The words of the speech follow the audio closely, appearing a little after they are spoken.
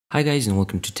Hi guys and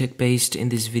welcome to TechBased. In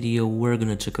this video we're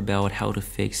gonna talk about how to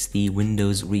fix the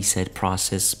Windows reset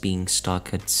process being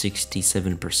stuck at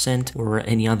 67% or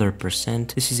any other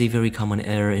percent. This is a very common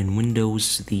error in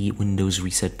Windows, the Windows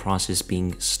reset process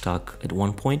being stuck at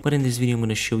one point. But in this video I'm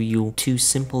gonna show you two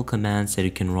simple commands that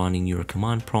you can run in your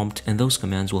command prompt, and those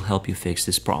commands will help you fix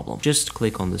this problem. Just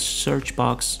click on the search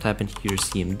box, type in here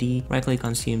CMD, right click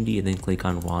on CMD and then click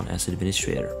on Run as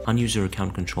Administrator. On User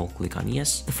Account Control, click on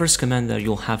Yes. The first command that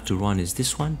you'll have to run is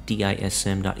this one,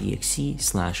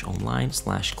 DISM.exe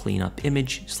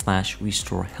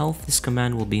 /online/cleanupimage/Restorehealth. This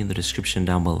command will be in the description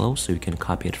down below, so you can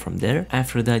copy it from there.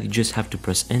 After that, you just have to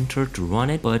press enter to run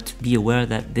it, but be aware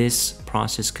that this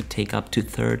process could take up to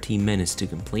 30 minutes to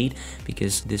complete,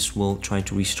 because this will try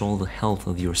to restore the health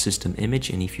of your system image,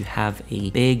 and if you have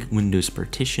a big Windows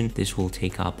partition, this will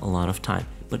take up a lot of time.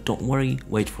 But don't worry,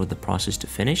 wait for the process to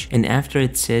finish. And after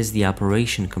it says the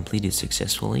operation completed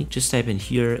successfully, just type in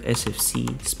here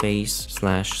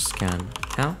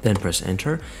sfc/scannow, then press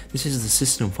enter. This is the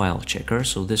system file checker,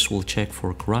 so this will check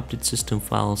for corrupted system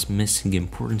files, missing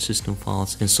important system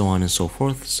files, and so on and so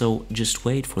forth. So just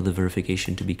wait for the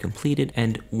verification to be completed,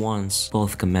 and once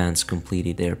both commands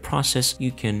completed their process,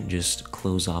 you can just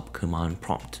close up command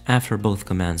prompt. After both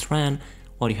commands ran,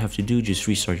 all you have to do, just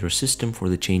restart your system for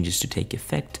the changes to take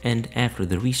effect, and after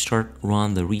the restart,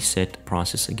 run the reset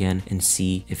process again and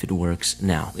see if it works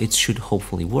now. It should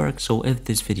hopefully work. So if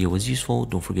this video was useful,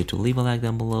 don't forget to leave a like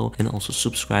down below and also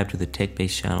subscribe to the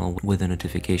TechBased channel with the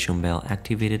notification bell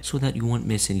activated so that you won't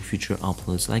miss any future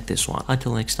uploads like this one.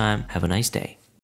 Until next time, have a nice day.